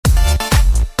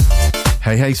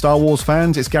Hey Star Wars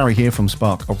fans, it's Gary here from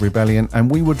Spark of Rebellion,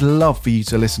 and we would love for you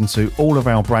to listen to all of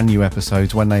our brand new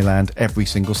episodes when they land every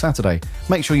single Saturday.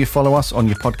 Make sure you follow us on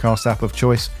your podcast app of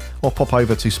choice or pop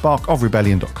over to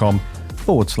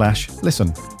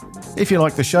sparkofrebellion.com/listen. If you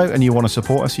like the show and you want to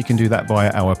support us, you can do that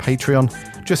via our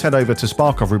Patreon. Just head over to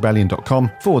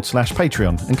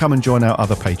sparkofrebellion.com/Patreon and come and join our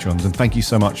other patrons. And thank you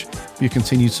so much for your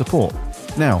continued support.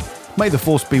 Now, may the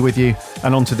Force be with you,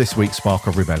 and on to this week's Spark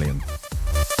of Rebellion.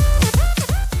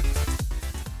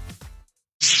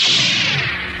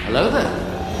 Hello there.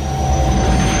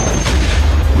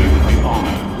 We would be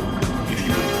honored if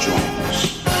you would join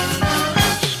us.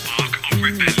 Spark of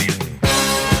Rebellion.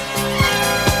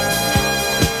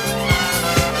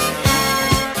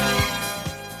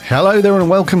 Hello there and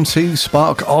welcome to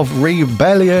Spark of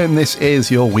Rebellion. This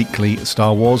is your weekly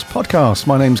Star Wars podcast.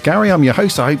 My name's Gary, I'm your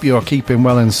host. I hope you are keeping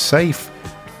well and safe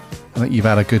and that you've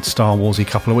had a good Star Warsy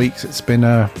couple of weeks. It's been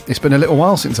a little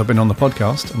while since I've been on the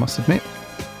podcast, I must admit.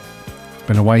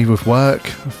 Been away with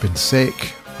work, I've been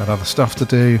sick, had other stuff to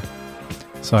do,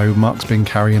 so Mark's been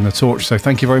carrying the torch, so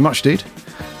thank you very much, dude.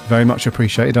 Very much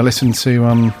appreciated. I listened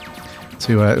to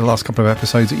the last couple of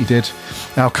episodes that you did.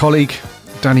 Our colleague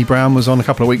Danny Brown was on a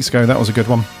couple of weeks ago. That was a good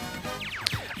one.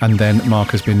 And then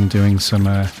Mark has been doing some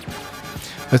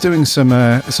updates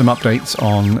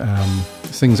on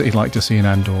things that he'd like to see in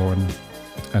Andor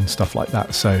and stuff like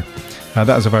that. So that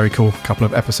was a very cool couple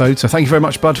of episodes. So thank you very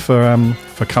much, Bud, for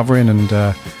covering and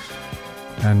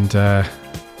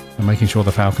making sure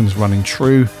the Falcon's running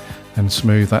true and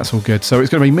smooth. That's all good. So it's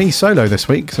going to be me solo this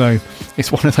week. So it's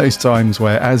one of those times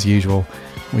where, as usual,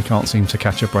 we can't seem to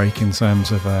catch a break in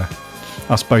terms of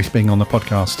us both being on the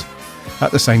podcast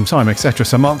at the same time, etc.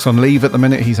 So Mark's on leave at the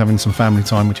minute. He's having some family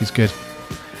time, which is good.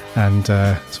 And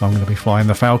so I'm going to be flying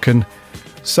the Falcon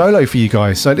solo for you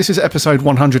guys. So this is episode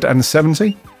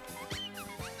 170.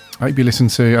 I hope you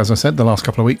listened to, as I said, the last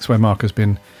couple of weeks where Mark has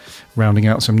been rounding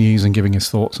out some news and giving his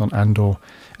thoughts on Andor,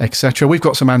 etc. We've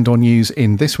got some Andor news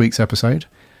in this week's episode.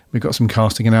 We've got some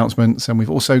casting announcements, and we've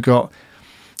also got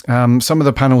some of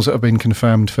the panels that have been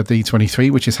confirmed for D23,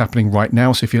 which is happening right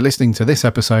now. So if you're listening to this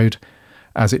episode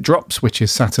as it drops, which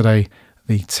is Saturday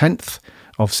the 10th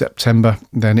of September,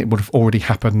 then it would have already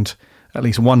happened, at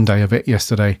least one day of it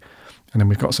yesterday. And then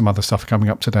we've got some other stuff coming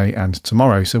up today and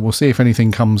tomorrow. So we'll see if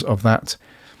anything comes of that.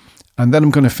 And then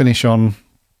I'm going to finish on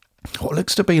what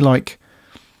looks to be like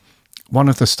one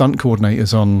of the stunt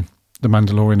coordinators on The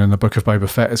Mandalorian and the Book of Boba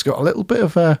Fett has got a little bit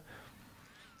of a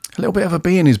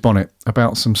bee in his bonnet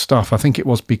about some stuff. I think it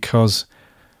was because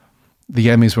the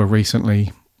Emmys were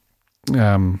recently,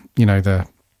 the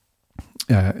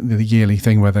yearly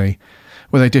thing where they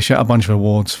dish out a bunch of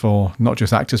awards for not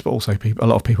just actors but also a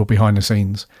lot of people behind the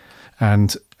scenes,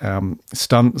 and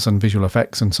stunts and visual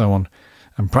effects and so on.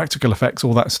 And practical effects,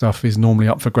 all that stuff is normally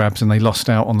up for grabs, and they lost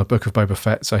out on the Book of Boba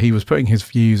Fett. So he was putting his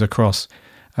views across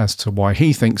as to why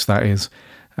he thinks that is.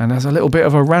 And there's a little bit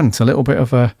of a rant, a little bit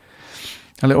of a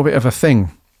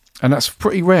thing. And that's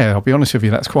pretty rare. I'll be honest with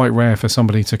you. That's quite rare for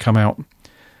somebody to come out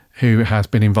who has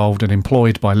been involved and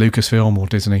employed by Lucasfilm or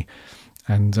Disney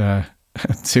and to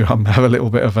have a little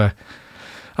bit of a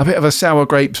a sour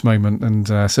grapes moment. And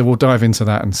so we'll dive into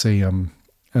that and see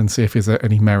if there's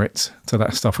any merit to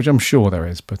that stuff, which I'm sure there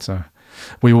is, but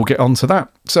we will get on to that.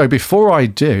 So before I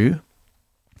do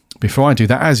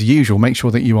that, as usual, make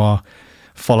sure that you are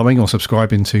following or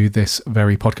subscribing to this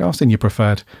very podcast in your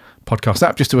preferred podcast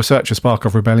app. Just do a search for Spark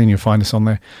of Rebellion, you'll find us on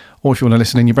there. Or if you want to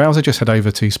listen in your browser, just head over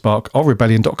to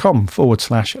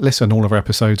sparkofrebellion.com/listen. All of our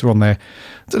episodes are on there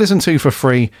to listen to for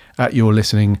free at your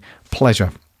listening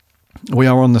pleasure. We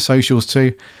are on the socials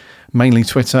too, mainly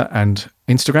Twitter and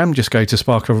Instagram. Just go to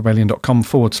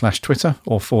sparkofrebellion.com/Twitter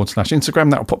or /Instagram.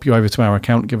 That will pop you over to our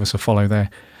account. Give us a follow there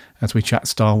as we chat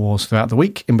Star Wars throughout the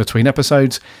week in between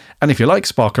episodes. And if you like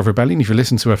Spark of Rebellion, if you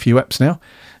listen to a few eps now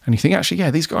and you think, actually, yeah,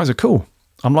 these guys are cool,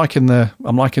 I'm liking the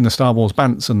Star Wars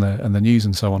bants and the news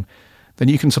and so on, then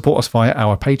you can support us via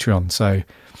our Patreon. So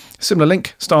similar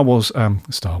link,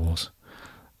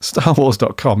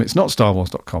 StarWars.com. It's not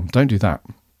StarWars.com. Don't do that.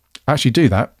 Actually do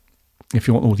that if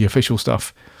you want all the official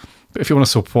stuff. But if you want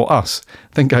to support us,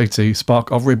 then go to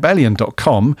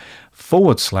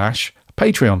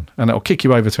sparkofrebellion.com/Patreon, and it'll kick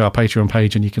you over to our Patreon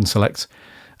page, and you can select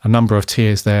a number of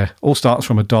tiers there. All starts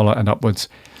from $1 and upwards,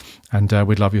 and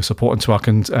we'd love your support. And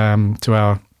to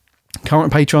our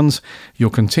current patrons,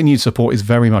 your continued support is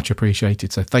very much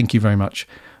appreciated. So thank you very much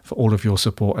for all of your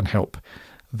support and help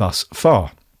thus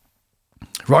far.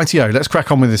 Rightio, let's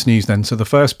crack on with this news then. So the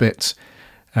first bit,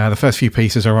 the first few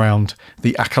pieces around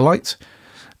the Acolyte.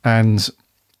 And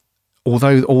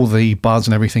although all the buzz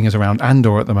and everything is around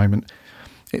Andor at the moment,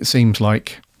 it seems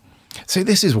like See,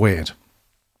 this is weird.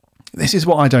 This is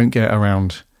what I don't get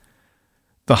around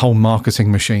the whole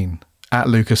marketing machine at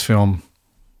Lucasfilm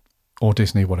or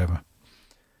Disney, whatever.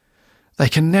 They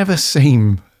can never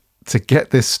seem to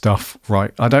get this stuff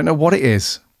right. I don't know what it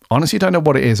is. Honestly, don't know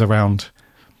what it is around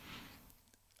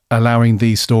allowing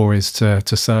these stories to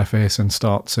surface and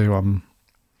start to,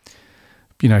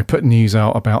 put news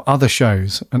out about other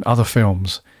shows and other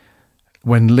films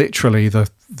when literally the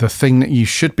thing that you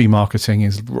should be marketing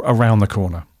is around the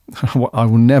corner. I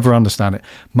will never understand it.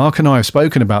 Mark and I have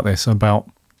spoken about this about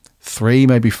 3,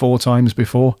 maybe 4 times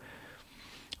before.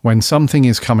 When something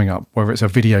is coming up, whether it's a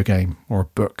video game or a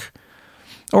book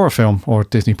or a film or a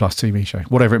Disney Plus TV show,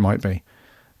 whatever it might be,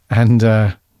 and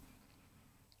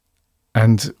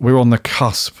we're on the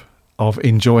cusp of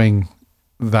enjoying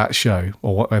that show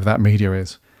or whatever that media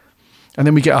is, and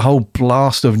then we get a whole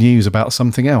blast of news about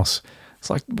something else.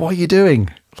 It's like, what are you doing?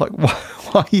 Like,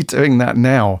 why are you doing that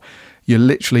now? You're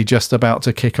literally just about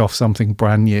to kick off something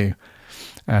brand new,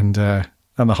 and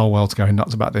the whole world's going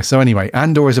nuts about this. So anyway,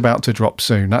 Andor is about to drop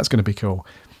soon. That's going to be cool.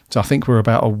 So I think we're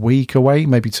about a week away,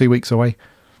 maybe 2 weeks away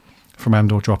from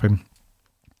Andor dropping.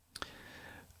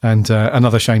 And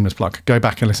another shameless plug. Go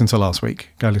back and listen to last week.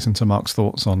 Go listen to Mark's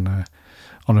thoughts on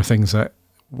the things that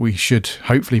we should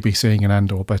hopefully be seeing in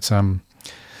Andor. But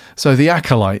so the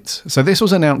Acolyte. So this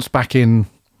was announced back in,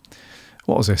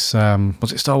 what was this?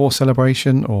 Was it Star Wars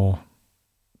Celebration or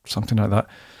something like that?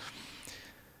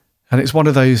 And it was one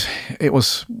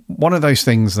of those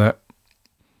things that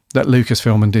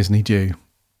Lucasfilm and Disney do,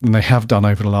 and they have done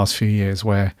over the last few years,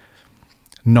 where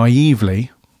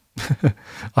naively,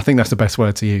 I think that's the best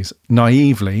word to use,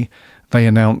 naively, they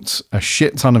announce a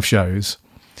shit ton of shows.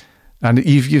 And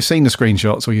you've seen the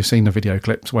screenshots or you've seen the video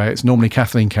clips where it's normally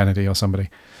Kathleen Kennedy or somebody.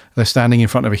 They're standing in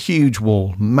front of a huge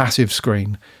wall, massive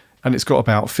screen, and it's got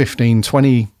about 15,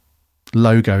 20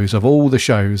 logos of all the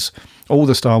shows, all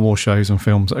the Star Wars shows and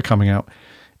films that are coming out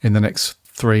in the next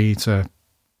 3 to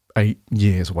 8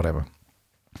 years or whatever.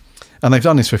 And they've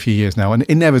done this for a few years now, and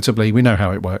inevitably, we know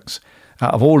how it works.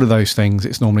 Out of all of those things,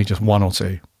 it's normally just 1 or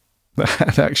 2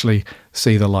 that actually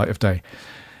see the light of day.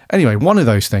 Anyway, one of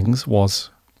those things was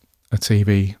a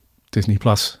TV Disney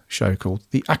Plus show called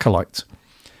The Acolyte,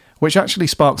 which actually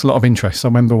sparked a lot of interest. I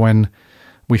remember when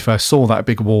we first saw that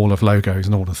big wall of logos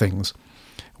and all the things,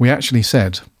 we actually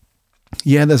said,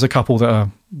 yeah, there's a couple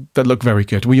that look very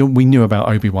good. We knew about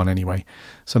Obi-Wan anyway,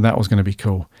 so that was going to be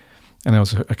cool. And there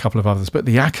was a couple of others. But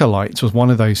The Acolyte was one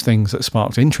of those things that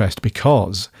sparked interest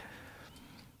because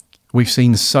we've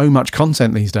seen so much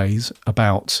content these days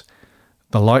about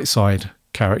the light side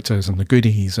characters and the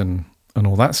goodies and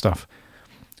all that stuff.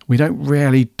 We don't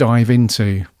really dive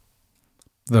into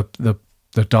the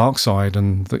dark side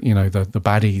and the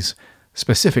baddies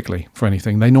specifically for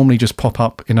anything. They normally just pop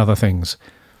up in other things.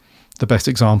 The best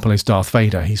example is Darth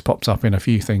Vader. He's popped up in a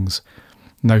few things,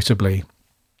 notably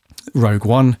Rogue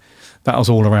One. That was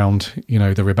all around,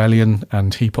 the rebellion,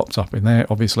 and he popped up in there,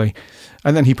 obviously.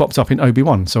 And then he popped up in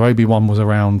Obi-Wan. So Obi-Wan was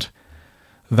around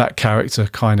that character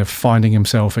kind of finding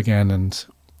himself again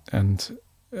and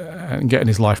getting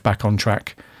his life back on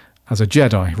track as a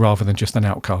Jedi rather than just an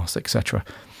outcast, etc.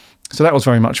 So that was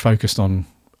very much focused on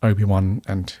Obi-Wan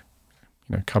and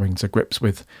coming to grips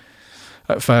with,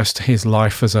 at first, his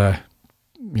life as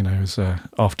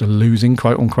after losing,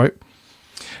 quote unquote,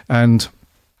 and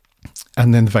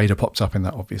then Vader popped up in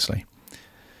that, obviously.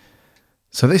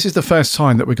 So this is the first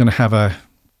time that we're going to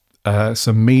have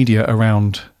some media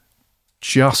around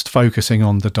just focusing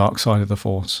on the dark side of the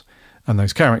Force and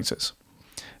those characters.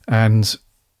 And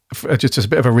just a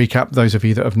bit of a recap, those of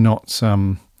you that have not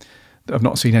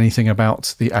seen anything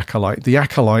about The Acolyte. The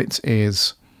Acolyte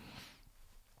is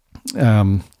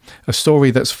a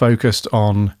story that's focused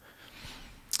on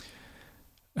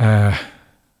a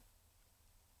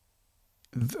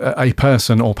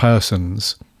person or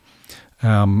persons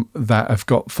that have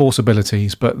got Force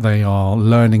abilities, but they are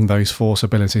learning those Force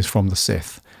abilities from the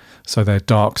Sith. So their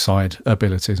dark side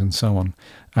abilities and so on.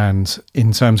 And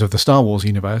in terms of the Star Wars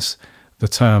universe, the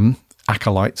term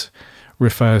Acolyte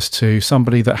refers to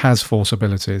somebody that has Force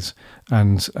abilities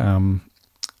and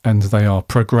they are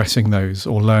progressing those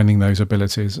or learning those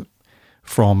abilities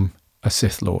from a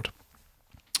Sith Lord.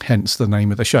 Hence the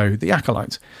name of the show, The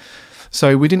Acolyte.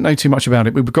 So we didn't know too much about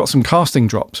it, but we've got some casting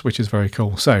drops, which is very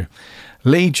cool. So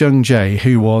Lee Jung-jae,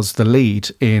 who was the lead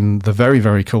in the very,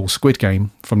 very cool Squid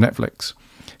Game from Netflix,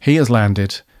 he has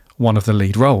landed one of the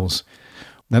lead roles.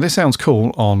 Now this sounds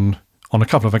cool on a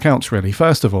couple of accounts, really.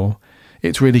 First of all,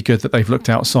 it's really good that they've looked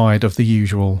outside of the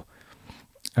usual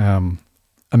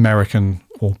American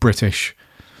or British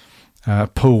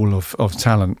pool of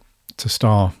talent to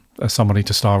star as somebody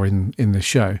to star in this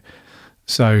show.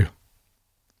 So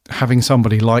having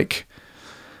somebody like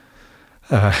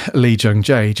Lee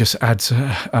Jung-jae just adds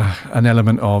an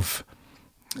element of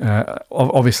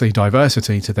obviously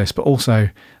diversity to this, but also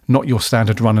not your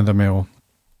standard run-of-the-mill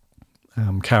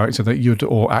character that you'd,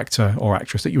 or actor or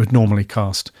actress that you would normally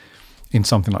cast in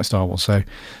something like Star Wars. So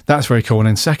that's very cool. And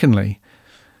then secondly,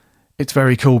 it's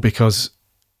very cool because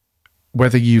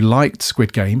whether you liked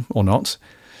Squid Game or not,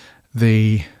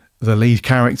 the lead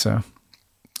character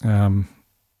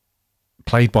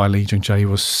played by Lee Jung-jae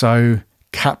was so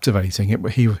captivating.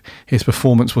 His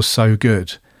performance was so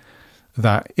good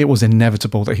that it was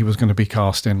inevitable that he was going to be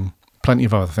cast in plenty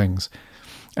of other things.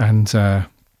 And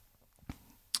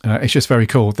it's just very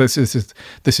cool. This is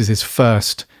his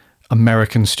first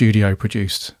American studio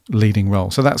produced leading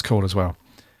role, so that's cool as well.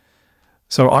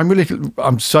 So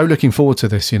I'm so looking forward to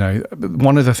this. You know,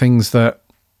 one of the things that,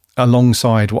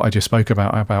 alongside what I just spoke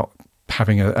about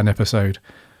having an episode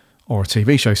or a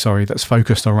TV show, that's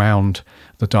focused around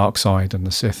the dark side and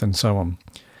the Sith and so on,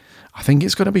 I think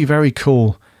it's going to be very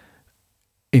cool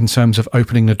in terms of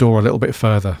opening the door a little bit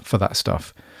further for that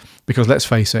stuff. Because let's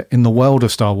face it, in the world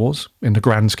of Star Wars, in the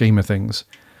grand scheme of things,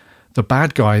 the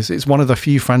bad guys, it's one of the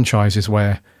few franchises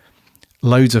where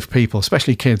loads of people,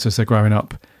 especially kids as they're growing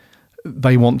up,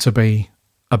 they want to be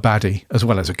a baddie as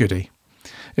well as a goodie.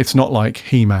 It's not like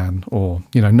He-Man or,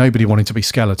 you know, nobody wanted to be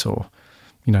Skeletor.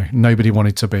 You know, nobody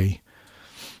wanted to be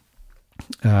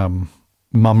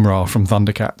Mum-Ra from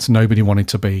Thundercats. Nobody wanted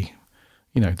to be,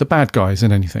 you know, the bad guys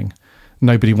in anything.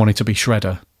 Nobody wanted to be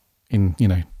Shredder in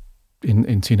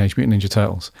Teenage Mutant Ninja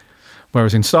Turtles.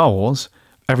 Whereas in Star Wars,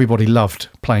 everybody loved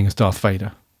playing as Darth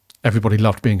Vader. Everybody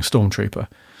loved being a stormtrooper,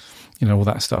 you know, all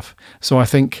that stuff. So I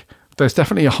think there's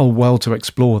definitely a whole world to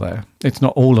explore there. It's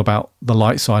not all about the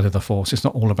light side of the Force. It's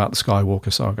not all about the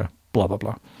Skywalker saga, blah, blah,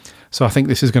 blah. So I think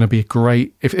this is going to be a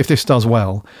great, if this does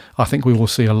well, I think we will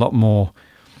see a lot more,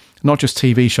 not just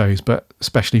TV shows, but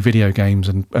especially video games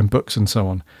and books and so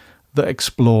on, that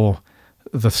explore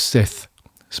the Sith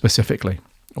specifically,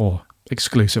 or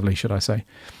exclusively, should I say.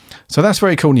 So that's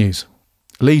very cool news.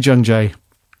 Lee Jung-jae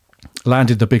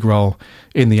landed the big role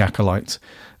in The Acolyte,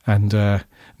 and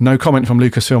no comment from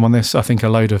Lucasfilm on this. I think a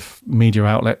load of media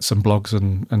outlets and blogs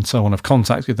and so on have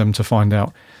contacted them to find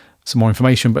out some more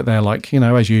information, but they're like, you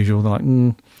know, as usual, they're like,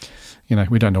 you know,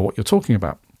 we don't know what you're talking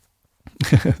about.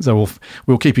 So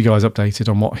we'll keep you guys updated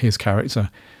on what his character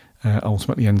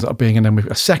ultimately ends up being. And then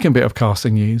a second bit of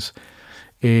casting news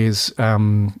is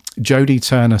Jodie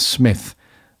Turner-Smith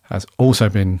has also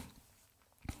been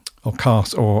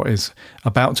cast, or is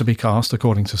about to be cast,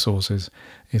 according to sources,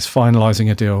 is finalising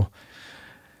a deal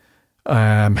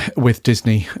with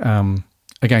Disney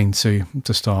again to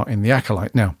star in The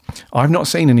Acolyte. Now, I've not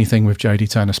seen anything with Jodie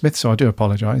Turner-Smith, so I do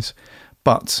apologise,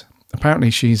 but apparently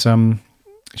she's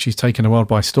taken the world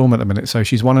by storm at the minute. So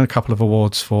she's won a couple of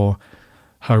awards for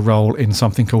her role in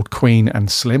something called Queen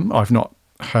and Slim. I've not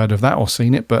heard of that or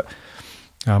seen it, but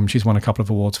she's won a couple of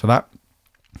awards for that.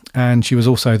 And she was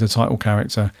also the title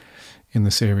character in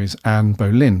the series Anne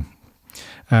Boleyn.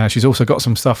 She's also got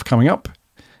some stuff coming up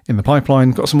in the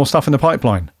pipeline, got some more stuff in the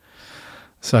pipeline.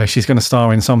 So she's going to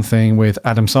star in something with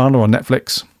Adam Sandler on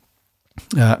Netflix,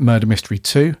 Murder Mystery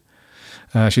 2.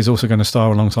 She's also going to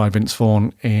star alongside Vince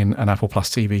Vaughn in an Apple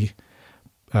TV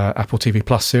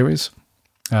Plus series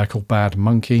called Bad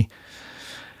Monkey.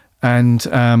 And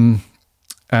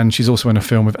she's also in a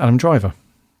film with Adam Driver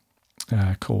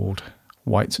called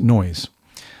White Noise.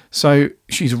 So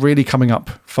she's really coming up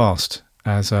fast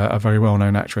as a very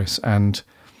well-known actress. And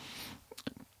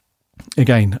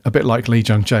again, a bit like Lee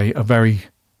Jung-jae, a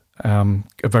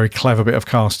very clever bit of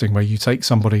casting where you take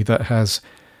somebody that has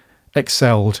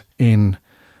excelled in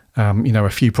a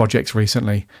few projects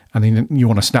recently, and then you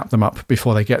want to snap them up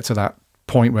before they get to that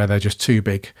point where they're just too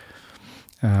big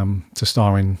to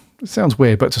star in. It sounds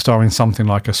weird, but to star in something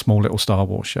like a small little Star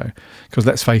Wars show. Because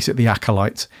let's face it, The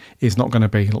Acolyte is not going to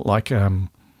be like,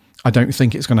 I don't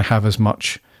think it's going to have as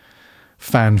much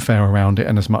fanfare around it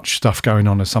and as much stuff going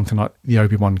on as something like the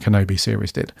Obi-Wan Kenobi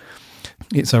series did.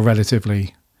 It's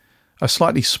a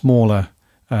slightly smaller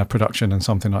production and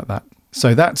something like that.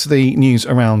 So that's the news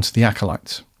around The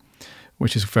Acolyte,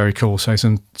 which is very cool. So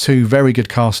some two very good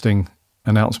casting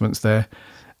announcements there.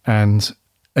 And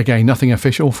again, nothing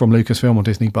official from Lucasfilm or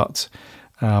Disney, but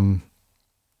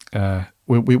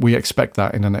we expect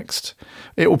that in the next...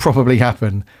 It will probably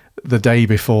happen the day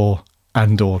before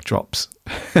Andor drops.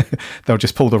 They'll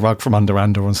just pull the rug from under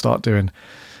Andor and start doing...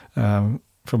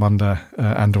 Andor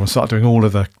and start doing all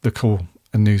of the cool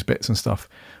and news bits and stuff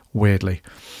weirdly.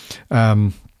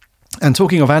 And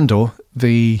talking of Andor,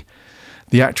 the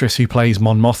The actress who plays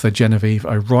Mon Mothma, Genevieve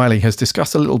O'Reilly, has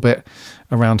discussed a little bit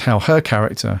around how her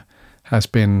character has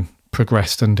been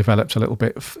progressed and developed a little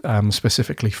bit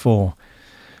specifically for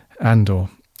Andor.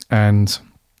 And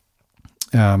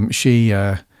she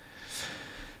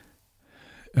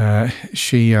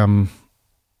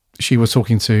was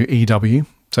talking to EW,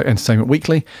 so Entertainment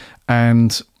Weekly,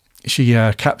 and she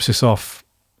caps this off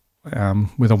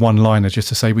with a one-liner just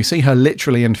to say, we see her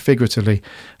literally and figuratively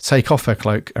take off her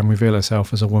cloak and reveal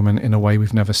herself as a woman in a way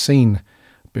we've never seen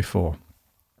before.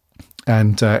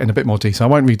 And in a bit more detail, I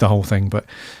won't read the whole thing, but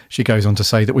she goes on to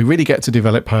say that we really get to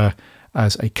develop her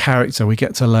as a character. We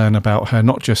get to learn about her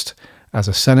not just as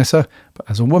a senator, but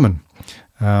as a woman.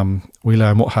 We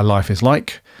learn what her life is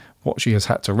like, what she has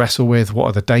had to wrestle with, what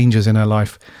are the dangers in her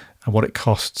life, and what it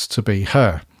costs to be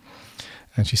her.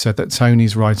 And she said that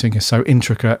Tony's writing is so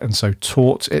intricate and so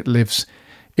taut. It lives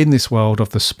in this world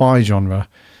of the spy genre,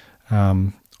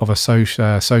 of a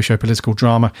socio-political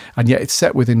drama, and yet it's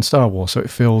set within Star Wars, so it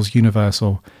feels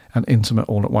universal and intimate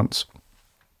all at once.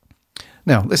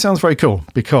 Now, this sounds very cool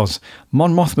because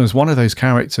Mon Mothma is one of those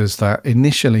characters that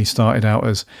initially started out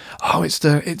as, it's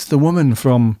the woman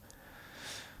from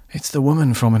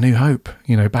A New Hope,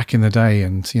 back in the day,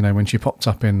 and when she popped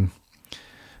up in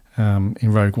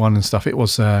Rogue One and stuff, it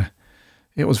was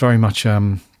very much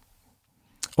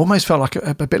almost felt like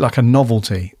a bit like a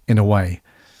novelty in a way.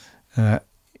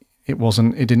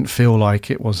 It didn't feel like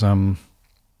it was didn't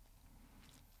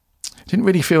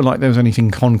really feel like there was anything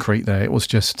concrete there. It was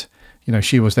just,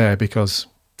 she was there because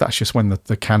that's just when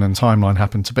the canon timeline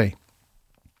happened to be.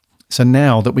 So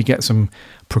now that we get some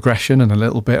progression and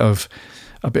a bit of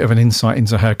an insight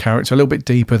into her character, a little bit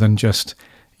deeper than just,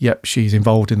 yep, she's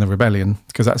involved in the rebellion,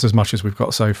 because that's as much as we've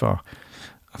got so far.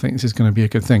 I think this is going to be a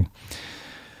good thing.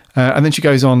 And then she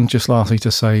goes on just lastly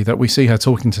to say that we see her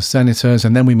talking to senators,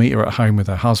 and then we meet her at home with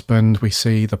her husband. We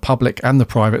see the public and the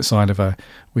private side of her.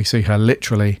 We see her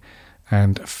literally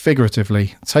and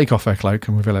figuratively take off her cloak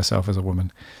and reveal herself as a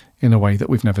woman in a way that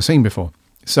we've never seen before.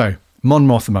 So, Mon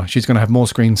Mothma, she's going to have more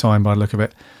screen time by the look of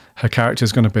it. Her character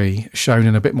is going to be shown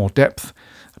in a bit more depth,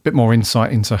 a bit more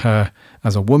insight into her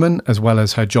as a woman, as well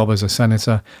as her job as a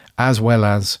senator, as well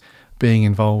as being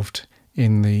involved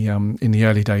in the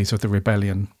early days of the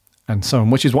rebellion and so on,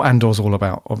 which is what Andor's all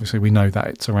about. Obviously, we know that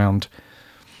it's around,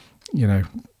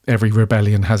 every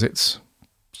rebellion has its,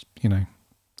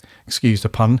 excuse the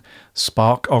pun,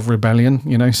 spark of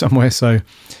rebellion, somewhere. So,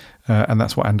 and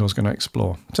that's what Andor's going to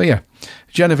explore. So yeah,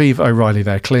 Genevieve O'Reilly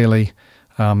there, clearly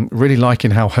really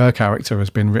liking how her character has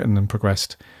been written and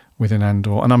progressed within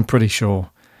Andor. And I'm pretty sure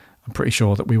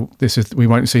that we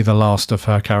won't see the last of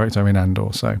her character in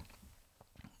Andor. So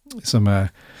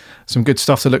some good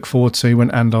stuff to look forward to when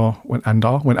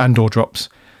Andor drops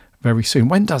very soon.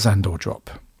 When does Andor drop?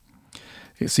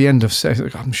 It's the end of,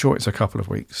 I'm sure it's a couple of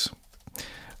weeks.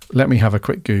 Let me have a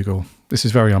quick Google. This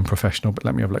is very unprofessional, but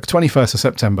let me have a look. 21st of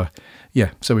September.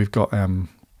 Yeah, so we've got a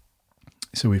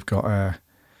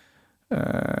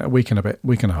week and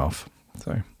a half.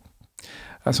 So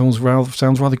that sounds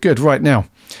rather good. Right now,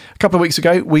 a couple of weeks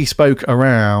ago, we spoke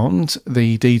around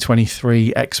the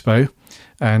D23 Expo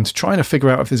and trying to figure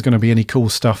out if there's going to be any cool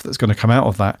stuff that's going to come out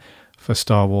of that for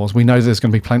Star Wars. We know there's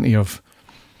going to be plenty of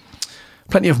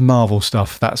Marvel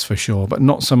stuff, that's for sure, but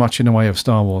not so much in the way of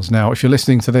Star Wars. Now, if you're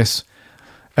listening to this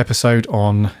episode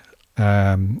on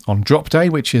Drop Day,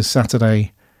 which is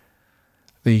Saturday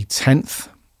the 10th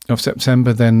of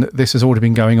September, then this has already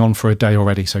been going on for a day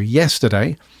already. So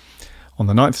yesterday, on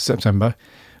the 9th of September,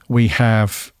 we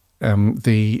have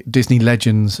the Disney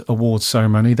Legends Awards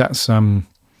ceremony. That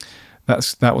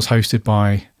was hosted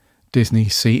by Disney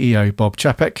CEO Bob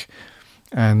Chapek,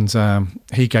 and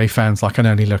he gave fans like an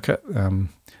early look at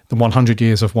the 100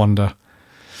 years of wonder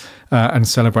and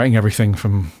celebrating everything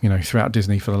from throughout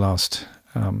Disney for the last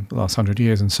 100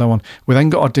 years and so on. We then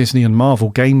got our Disney and Marvel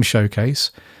game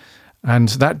showcase, and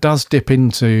that does dip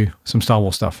into some Star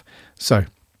Wars stuff. So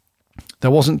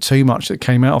there wasn't too much that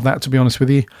came out of that, to be honest with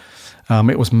you.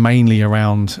 It was mainly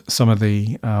around some of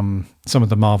the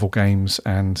Marvel games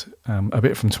and a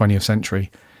bit from 20th Century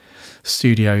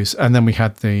Studios, and then we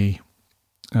had the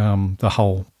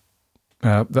whole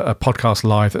a podcast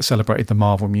live that celebrated the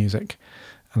Marvel music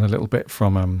and a little bit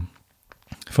from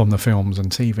the films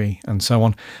and TV and so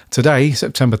on. Today,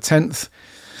 September 10th,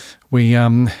 we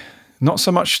not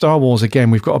so much Star Wars again.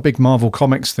 We've got a big Marvel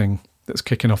Comics thing that's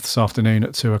kicking off this afternoon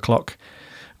at 2:00,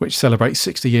 which celebrates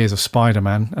 60 years of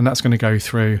Spider-Man, and that's going to go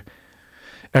through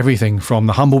everything from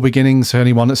the humble beginnings.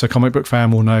 Anyone that's a comic book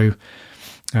fan will know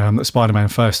that Spider-Man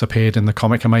first appeared in the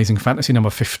comic Amazing Fantasy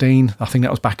number 15. I think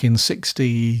that was back in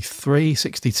 63,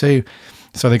 62.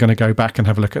 So they're going to go back and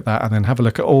have a look at that, and then have a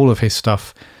look at all of his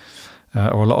stuff,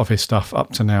 or a lot of his stuff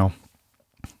up to now,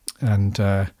 and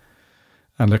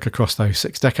look across those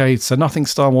 6 decades. So nothing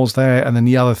Star Wars there. And then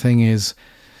the other thing is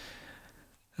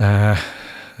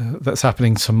that's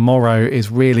happening tomorrow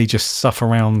is really just stuff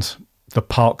around the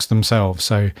parks themselves.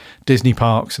 So Disney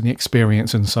parks and the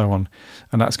experience and so on.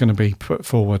 And that's going to be put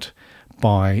forward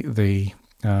by the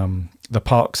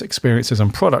Parks, Experiences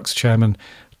and Products Chairman,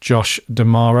 Josh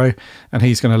D'Amaro. And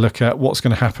he's going to look at what's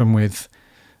going to happen with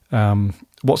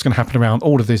what's going to happen around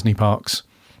all of Disney parks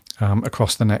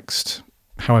across the next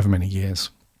however many years.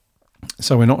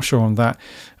 So we're not sure on that.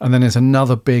 And then there's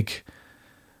another big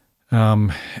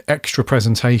extra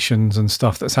presentations and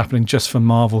stuff that's happening just for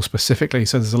Marvel specifically.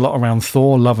 So there's a lot around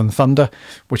Thor: Love and Thunder,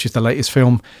 which is the latest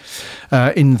film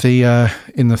in the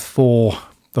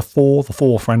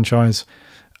Thor franchise.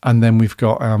 And then we've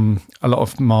got a lot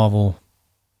of Marvel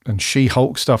and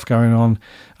She-Hulk stuff going on,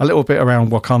 a little bit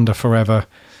around Wakanda Forever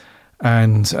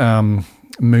and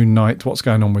Moon Knight, what's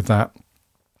going on with that.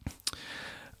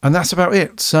 And that's about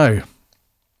it. So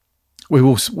we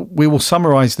will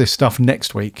summarize this stuff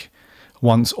next week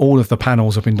once all of the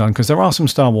panels have been done, because there are some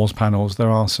Star Wars panels,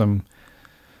 there are some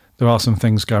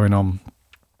things going on.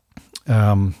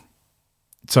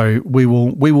 So we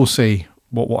will see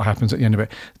what happens at the end of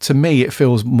it. To me, it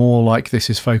feels more like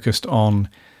this is focused on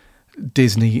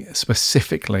Disney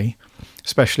specifically,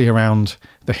 especially around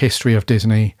the history of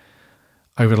Disney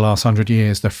over the last 100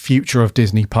 years, the future of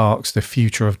Disney parks, the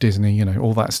future of Disney,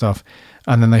 all that stuff.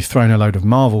 And then they've thrown a load of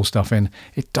Marvel stuff in.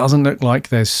 It doesn't look like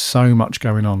there's so much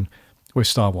going on with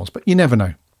Star Wars, but you never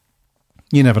know.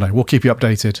 You never know. We'll keep you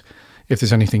updated if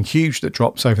there's anything huge that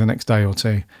drops over the next day or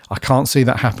two. I can't see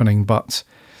that happening, but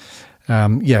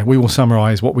we will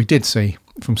summarise what we did see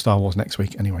from Star Wars next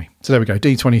week anyway. So there we go,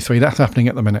 D23, that's happening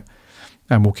at the minute,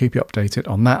 and we'll keep you updated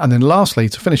on that. And then lastly,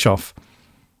 to finish off,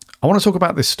 I want to talk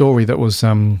about this story that was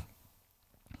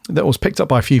picked up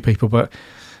by a few people, but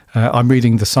I'm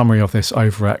reading the summary of this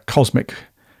over at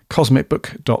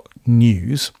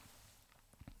cosmicbook.news.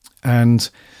 And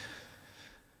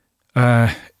in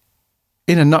a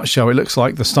nutshell, it looks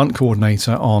like the stunt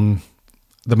coordinator on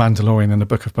The Mandalorian and the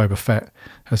Book of Boba Fett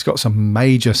has got some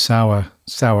major sour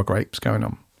grapes going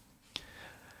on,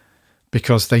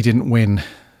 because they didn't win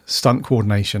stunt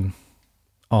coordination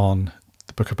on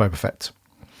the Book of Boba Fett.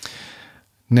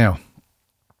 Now,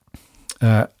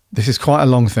 this is quite a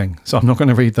long thing, so I'm not going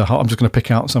to read the whole. I'm just going to pick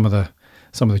out some of the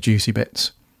juicy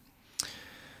bits.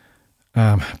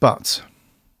 But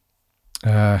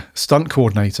stunt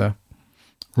coordinator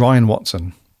Ryan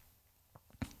Watson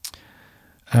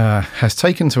has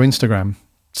taken to Instagram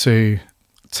to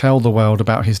tell the world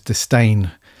about his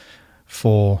disdain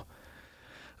for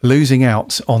losing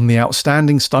out on the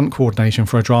outstanding stunt coordination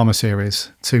for a drama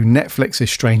series to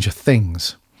Netflix's Stranger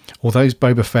Things. Although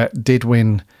Boba Fett did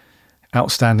win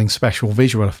outstanding special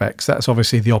visual effects, that's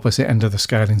obviously the opposite end of the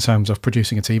scale in terms of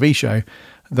producing a TV show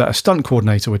that a stunt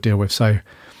coordinator would deal with. So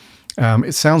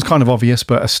it sounds kind of obvious,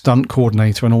 but a stunt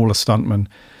coordinator and all the stuntmen,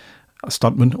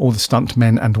 all the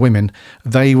stuntmen and women,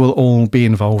 they will all be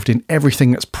involved in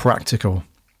everything that's practical.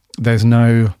 There's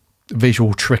no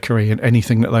visual trickery in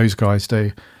anything that those guys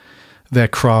do. Their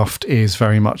craft is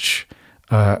very much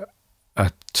a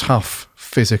tough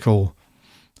physical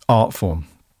art form,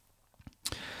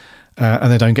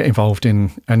 and they don't get involved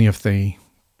in any of the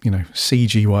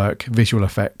CG work, visual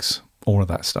effects, all of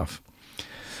that stuff.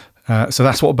 So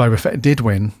that's what Boba Fett did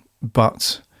win,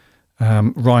 but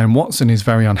Ryan Watson is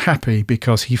very unhappy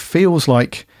because he feels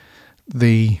like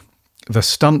the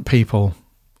stunt people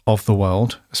of the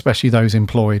world, especially those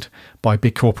employed by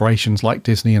big corporations like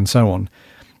Disney and so on,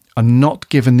 are not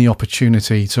given the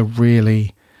opportunity to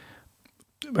really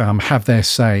have their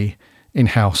say in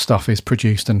how stuff is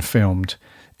produced and filmed,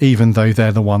 even though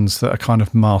they're the ones that are kind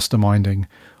of masterminding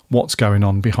what's going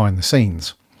on behind the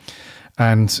scenes.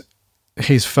 And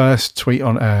his first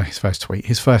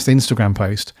Instagram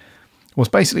post was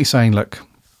basically saying, look,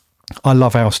 I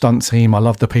love our stunt team. I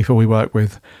love the people we work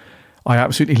with. I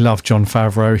absolutely love Jon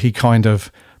Favreau. He kind of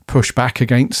pushed back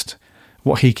against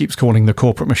what he keeps calling the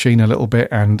corporate machine a little bit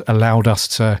and allowed us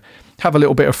to have a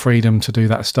little bit of freedom to do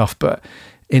that stuff. But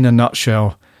in a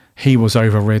nutshell, he was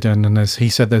overridden. And as he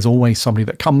said, there's always somebody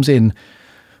that comes in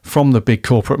from the big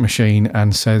corporate machine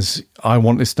and says, I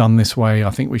want this done this way. I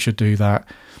think we should do that.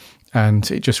 And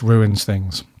it just ruins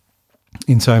things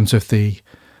in terms of the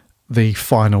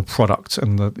final product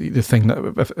and the thing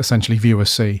that essentially viewers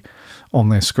see on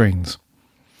their screens.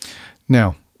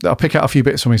 Now, I'll pick out a few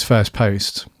bits from his first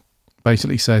post.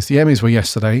 Basically says, the Emmys were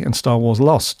yesterday and Star Wars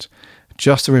lost.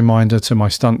 Just a reminder to my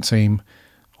stunt team,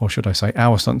 or should I say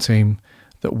our stunt team,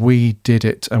 that we did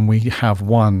it and we have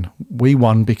won. We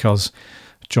won because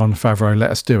Jon Favreau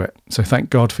let us do it. So thank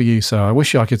God for you, sir. I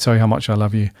wish I could tell you how much I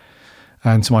love you.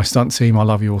 And to my stunt team, I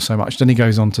love you all so much. Then he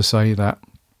goes on to say that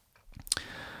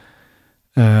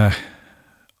I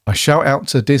shout out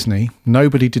to Disney,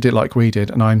 nobody did it like we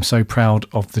did, and I'm so proud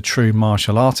of the true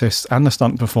martial artists and the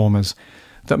stunt performers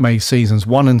that made seasons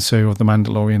 1 and 2 of The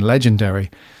Mandalorian legendary,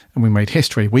 and we made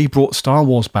history. We brought Star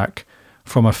Wars back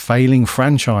from a failing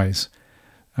franchise,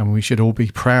 and we should all be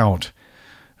proud.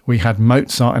 We had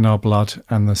Mozart in our blood,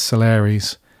 and the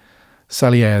Saliers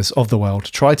of the world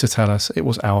tried to tell us it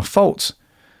was our fault.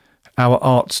 Our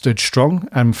art stood strong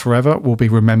and forever will be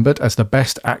remembered as the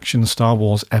best action Star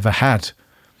Wars ever had.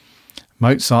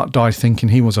 Mozart died thinking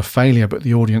he was a failure, but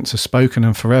the audience has spoken,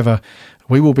 and forever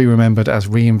we will be remembered as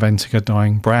reinventing a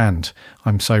dying brand.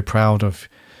 I'm so proud of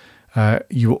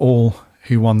you all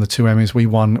who won the 2 Emmys. We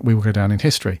won, we will go down in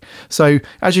history. So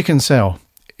as you can tell,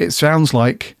 it sounds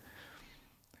like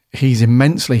he's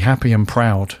immensely happy and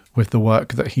proud with the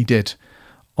work that he did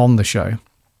on the show.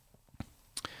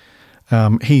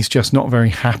 He's just not very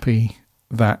happy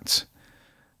that,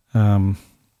 he's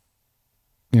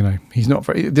not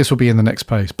very, this will be in the next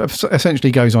post, but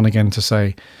essentially goes on again to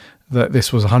say that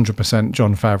this was 100%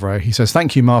 Jon Favreau. He says,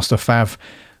 "Thank you, Master Fav,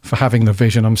 for having the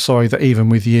vision. I'm sorry that even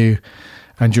with you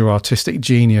and your artistic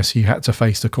genius, you had to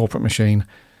face the corporate machine.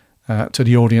 To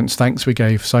the audience, thanks. We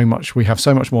gave so much. We have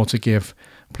so much more to give.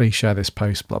 Please share this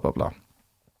post, blah, blah, blah."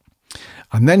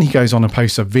 And then he goes on and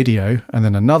posts a video and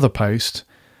then another post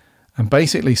and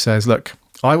basically says, look,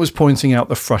 I was pointing out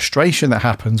the frustration that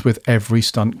happens with every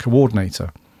stunt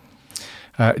coordinator.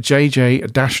 JJ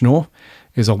Dashnor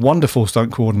is a wonderful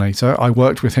stunt coordinator. I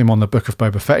worked with him on the Book of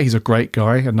Boba Fett. He's a great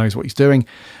guy and knows what he's doing.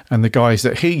 And the guys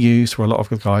that he used were a lot of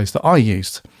the guys that I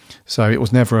used. So it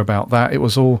was never about that.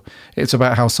 It's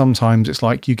about how sometimes it's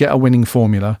like you get a winning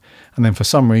formula and then for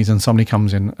some reason somebody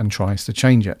comes in and tries to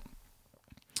change it.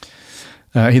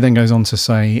 He then goes on to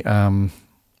say,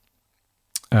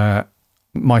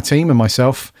 my team and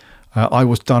myself, I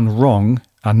was done wrong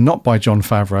and not by Jon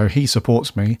Favreau. He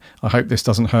supports me. I hope this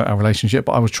doesn't hurt our relationship,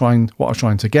 but what I was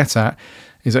trying to get at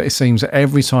is that it seems that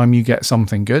every time you get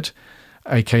something good,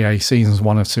 aka seasons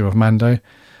 1 or 2 of Mando,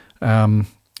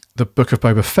 the Book of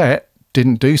Boba Fett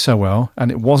didn't do so well,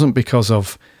 and it wasn't because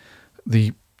of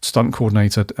the stunt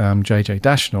coordinator JJ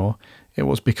Dashnor. It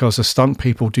was because the stunt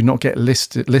people do not get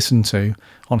listened to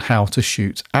on how to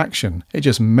shoot action. It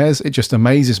just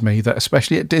amazes me that,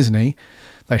 especially at Disney,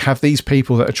 they have these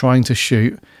people that are trying to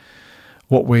shoot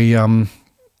what we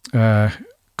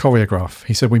choreograph.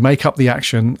 He said we make up the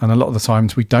action, and a lot of the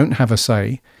times we don't have a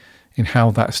say in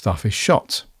how that stuff is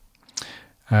shot.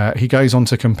 He goes on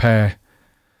to compare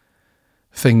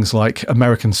things like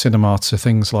American cinema to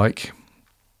things like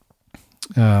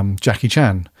Jackie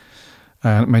Chan.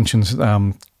 Mentions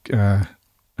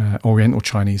Oriental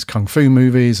Chinese kung fu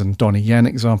movies and Donnie Yen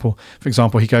example. For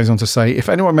example, he goes on to say, if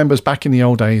anyone remembers back in the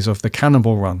old days of the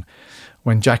Cannonball Run,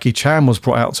 when Jackie Chan was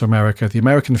brought out to America, the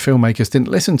American filmmakers didn't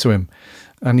listen to him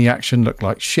and the action looked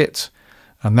like shit.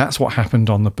 And that's what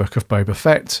happened on the Book of Boba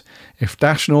Fett. If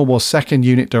Dashnor was second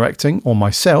unit directing, or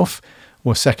myself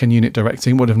was second unit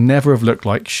directing, would have never have looked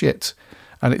like shit.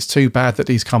 And it's too bad that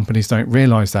these companies don't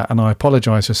realise that. And I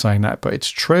apologise for saying that, but it's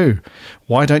true.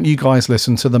 Why don't you guys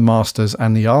listen to the masters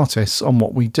and the artists on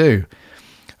what we do?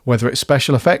 Whether it's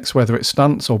special effects, whether it's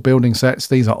stunts or building sets,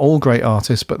 these are all great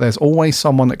artists, but there's always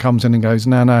someone that comes in and goes,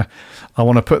 no, I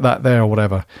want to put that there or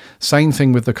whatever. Same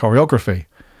thing with the choreography.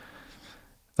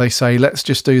 They say, let's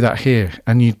just do that here.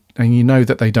 And you know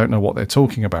that they don't know what they're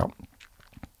talking about.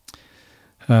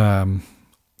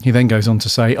 He then goes on to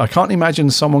say, I can't imagine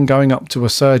someone going up to a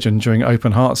surgeon during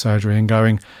open heart surgery and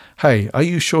going, hey, are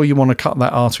you sure you want to cut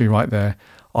that artery right there?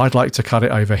 I'd like to cut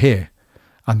it over here.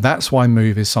 And that's why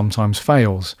movies sometimes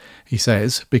fails, he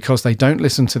says, because they don't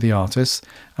listen to the artists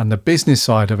and the business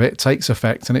side of it takes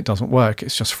effect and it doesn't work.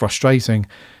 It's just frustrating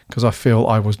because I feel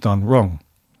I was done wrong.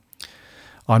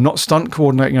 I'm not stunt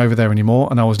coordinating over there anymore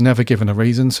and I was never given a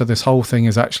reason. So this whole thing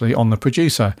is actually on the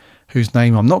producer, whose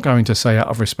name I'm not going to say out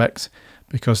of respect,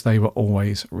 because they were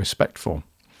always respectful.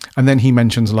 And then he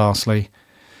mentions, lastly,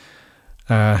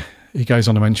 he goes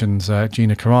on and mentions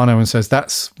Gina Carano and says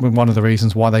that's one of the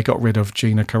reasons why they got rid of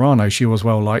Gina Carano. She was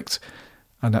well liked,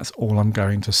 and that's all I'm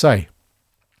going to say.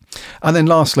 And then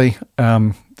lastly,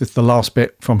 the last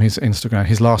bit from his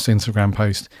last Instagram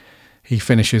post, he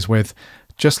finishes with,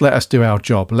 just let us do our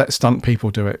job. Let stunt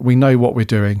people do it. We know what we're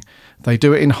doing. They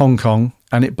do it in Hong Kong,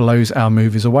 and it blows our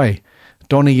movies away.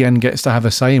 Donnie Yen gets to have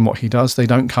a say in what he does. They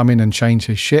don't come in and change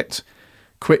his shit.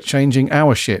 Quit changing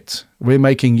our shit. We're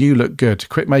making you look good.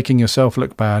 Quit making yourself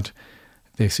look bad.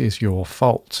 this is your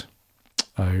fault.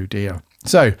 Oh dear.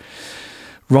 So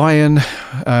Ryan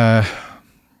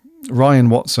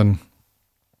Watson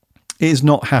is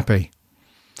not happy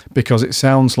because it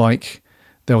sounds like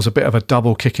there was a bit of a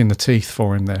double kick in the teeth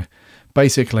for him there.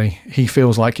 Basically, he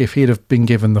feels like if he'd have been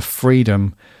given the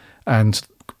freedom and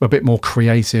a bit more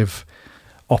creative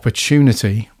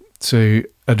opportunity to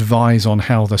advise on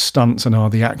how the stunts and how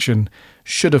the action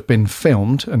should have been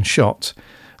filmed and shot,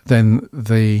 then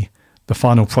the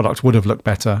final product would have looked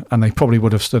better, and they probably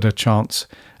would have stood a chance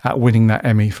at winning that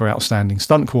Emmy for outstanding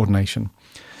stunt coordination.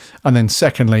 And then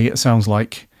secondly, it sounds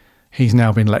like he's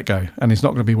now been let go and he's not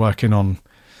going to be working on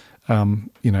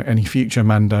any future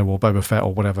Mando or Boba Fett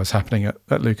or whatever's happening at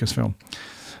Lucasfilm.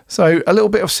 So a little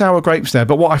bit of sour grapes there.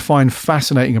 But what I find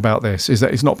fascinating about this is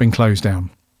that it's not been closed down.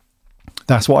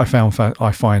 That's what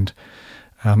I find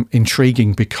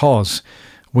intriguing, because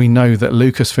we know that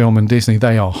Lucasfilm and Disney,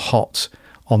 they are hot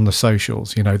on the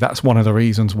socials. That's one of the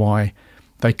reasons why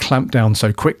they clamped down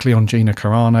so quickly on Gina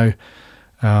Carano,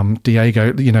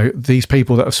 Diego, these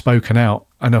people that have spoken out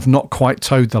and have not quite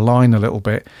towed the line a little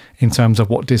bit in terms of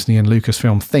what Disney and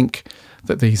Lucasfilm think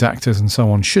that these actors and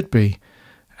so on should be,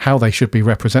 how they should be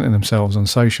representing themselves on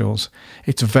socials.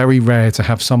 It's very rare to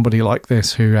have somebody like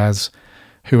this who has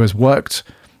worked,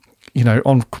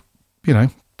 on,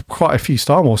 quite a few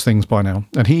Star Wars things by now.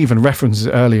 And he even references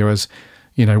it earlier as,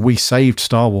 we saved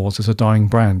Star Wars as a dying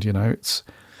brand. You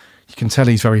can tell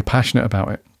he's very passionate about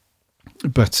it.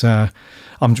 But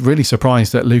I'm really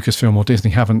surprised that Lucasfilm or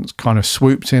Disney haven't kind of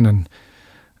swooped in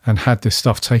and had this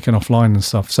stuff taken offline and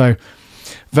stuff. So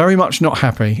very much not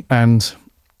happy. And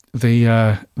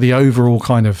the overall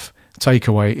kind of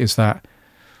takeaway is that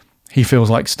he feels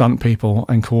like stunt people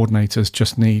and coordinators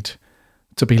just need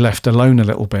to be left alone a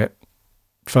little bit,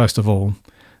 first of all,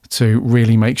 to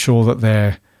really make sure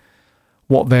that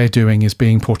what they're doing is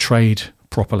being portrayed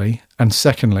properly. And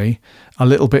secondly, a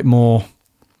little bit more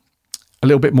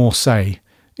say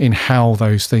in how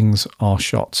those things are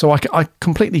shot. So I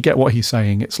completely get what he's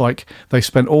saying. It's like they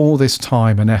spent all this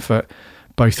time and effort,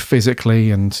 both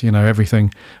physically and,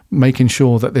 everything, making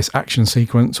sure that this action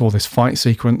sequence or this fight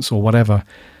sequence or whatever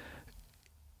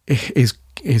is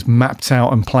mapped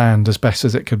out and planned as best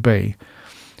as it could be.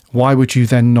 Why would you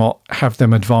then not have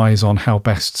them advise on how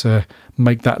best to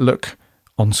make that look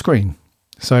on screen?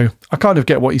 So I kind of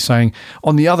get what he's saying.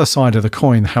 On the other side of the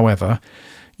coin, however,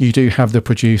 you do have the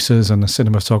producers and the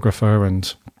cinematographer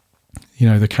and,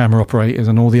 the camera operators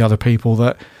and all the other people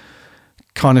that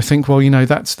kind of think, well,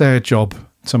 that's their job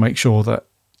to make sure that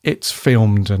it's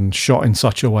filmed and shot in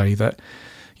such a way that,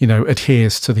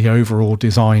 adheres to the overall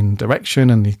design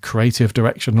direction and the creative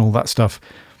direction and all that stuff.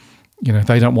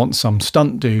 They don't want some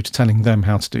stunt dude telling them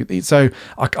how to do these. So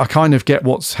I kind of get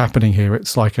what's happening here.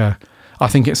 It's like I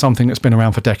think it's something that's been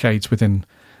around for decades within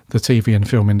the TV and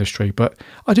film industry, but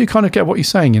I do kind of get what you're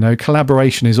saying.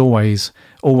 Collaboration is always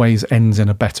ends in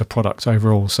a better product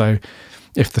overall. So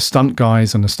if the stunt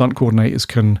guys and the stunt coordinators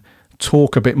can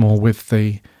talk a bit more with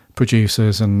the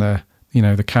producers and the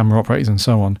camera operators and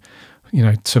so on,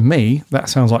 to me, that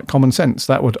sounds like common sense.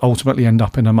 That would ultimately end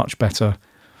up in a much better,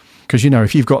 because,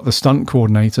 if you've got the stunt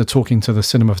coordinator talking to the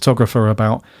cinematographer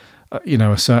about,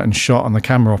 a certain shot on the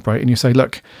camera operator, and you say,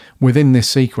 look, within this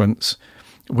sequence,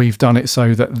 we've done it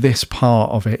so that this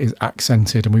part of it is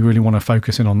accented and we really want to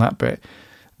focus in on that bit.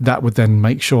 That would then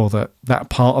make sure that that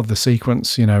part of the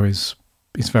sequence, is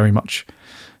very much,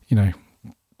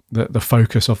 the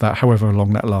focus of that, however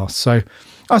long that lasts. So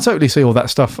I totally see all that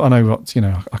stuff. I know what,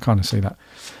 I kind of see that.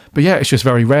 But yeah, it's just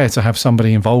very rare to have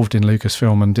somebody involved in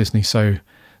Lucasfilm and Disney so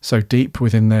deep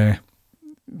within their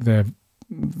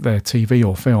TV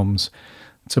or films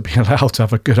to be allowed to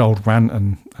have a good old rant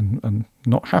and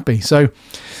not happy. So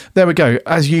there we go.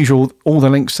 As usual, all the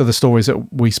links to the stories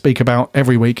that we speak about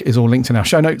every week is all linked in our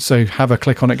show notes. So have a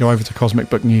click on it, go over to Cosmic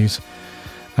Book News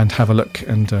and have a look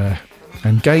and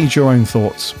gauge your own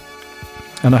thoughts.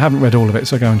 And I haven't read all of it,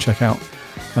 so go and check out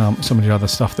some of the other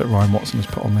stuff that Ryan Watson has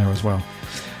put on there as well.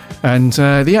 And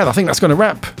I think that's going to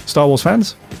wrap, Star Wars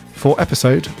fans, for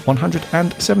episode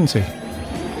 170. Spark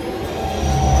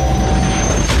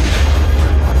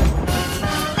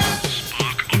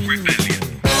of Rebellion.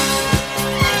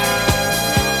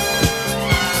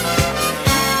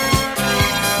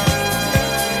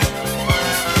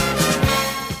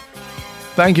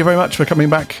 Thank you very much for coming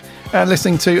back and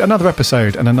listening to another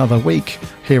episode and another week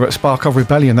here at Spark of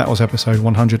Rebellion. That was episode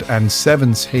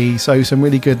 170. So some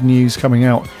really good news coming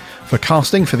out for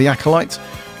casting for the Acolyte.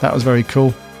 That was very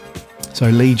cool. So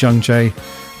Lee Jung-jae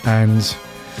and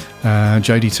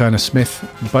Jodie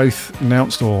Turner-Smith both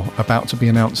announced or about to be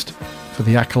announced for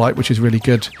the Acolyte, which is really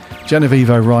good. Genevieve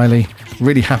O'Reilly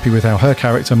Really happy with how her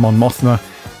character, Mon Mothma,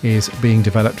 is being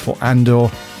developed for Andor.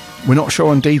 We're not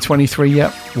sure on D23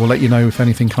 yet. We'll let you know if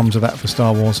anything comes of that for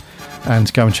Star Wars.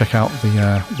 And go and check out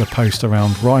the post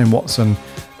around Ryan Watson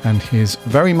and his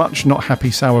very much not happy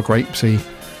sour grapesy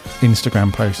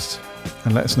Instagram posts.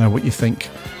 And let us know what you think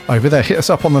over there. Hit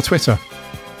us up on the Twitter.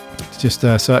 Just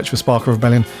search for Spark of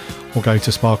Rebellion or go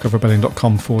to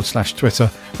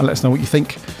sparkofrebellion.com/Twitter and let us know what you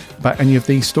think about any of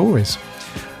these stories.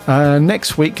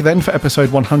 Next week, then, for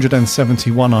episode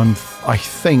 171, I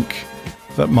think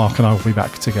that Mark and I will be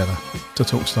back together to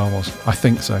talk Star Wars. I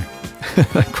think so.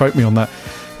 Quote me on that,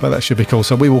 but that should be cool.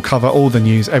 So we will cover all the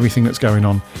news, everything that's going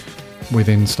on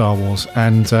within Star Wars.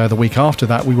 And the week after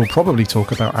that, we will probably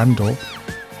talk about Andor,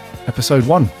 episode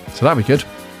 1. So that'll be good.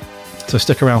 So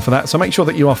stick around for that. So make sure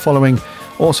that you are following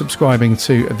or subscribing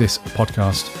to this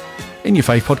podcast in your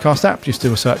fave podcast app. Just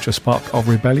do a search for Spark of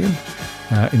Rebellion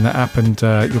in that app, and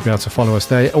you'll be able to follow us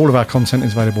there. All of our content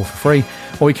is available for free,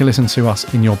 or you can listen to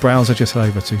us in your browser. Just head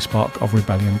over to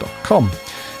sparkofrebellion.com.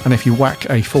 And if you whack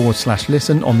a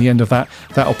 /listen on the end of that,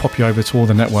 that'll pop you over to all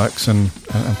the networks and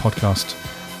podcast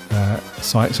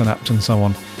sites and apps and so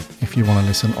on, if you want to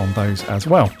listen on those as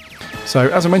well. So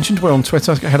as I mentioned, we're on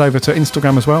Twitter. Head over to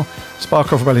Instagram as well,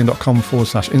 sparkofrebellion.com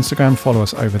 /Instagram. Follow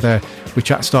us over there. We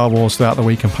chat Star Wars throughout the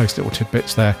week and post little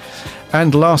tidbits there.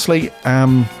 And lastly,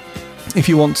 if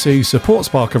you want to support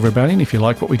Spark of Rebellion, if you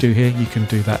like what we do here, you can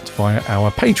do that via our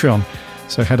Patreon.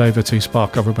 So head over to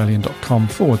sparkofrebellion.com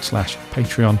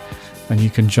 /Patreon, and you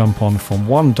can jump on from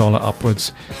 $1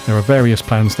 upwards. There are various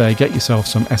plans there. Get yourself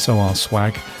some SOR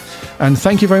swag. And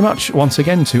thank you very much once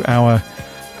again to our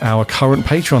current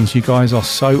patrons. You guys are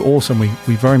so awesome.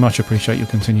 We very much appreciate your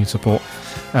continued support.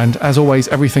 And as always,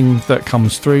 everything that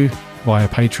comes through via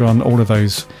Patreon, all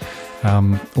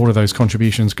of those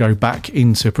contributions go back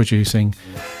into producing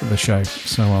the show.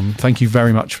 So thank you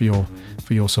very much for your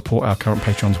support, our current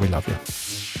patrons. We love you.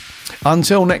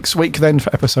 Until next week then, for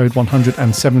episode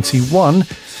 171,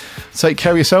 take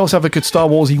care of yourselves, have a good Star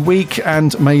Warsy week,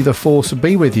 and may the Force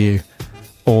be with you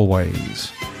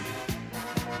always.